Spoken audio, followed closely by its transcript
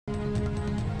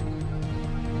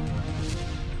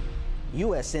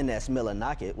USNS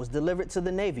Millinocket was delivered to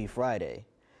the Navy Friday.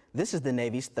 This is the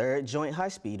Navy's third joint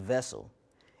high-speed vessel.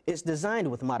 It's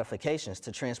designed with modifications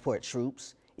to transport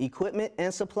troops, equipment,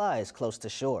 and supplies close to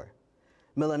shore.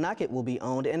 Millinocket will be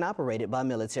owned and operated by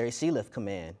Military Sealift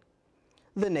Command.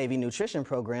 The Navy Nutrition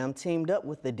Program teamed up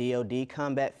with the DoD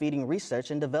Combat Feeding Research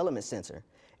and Development Center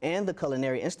and the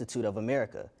Culinary Institute of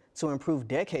America to improve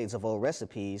decades-of-old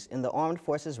recipes in the Armed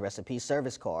Forces Recipe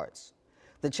Service Cards.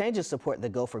 The changes support the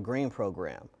Go for Green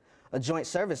program, a joint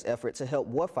service effort to help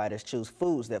warfighters choose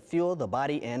foods that fuel the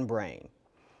body and brain.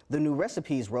 The new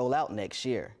recipes roll out next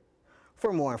year.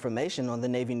 For more information on the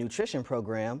Navy Nutrition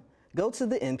Program, go to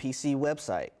the NPC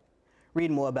website.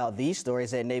 Read more about these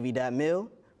stories at Navy.mil.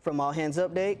 From All Hands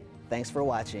Update, thanks for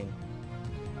watching.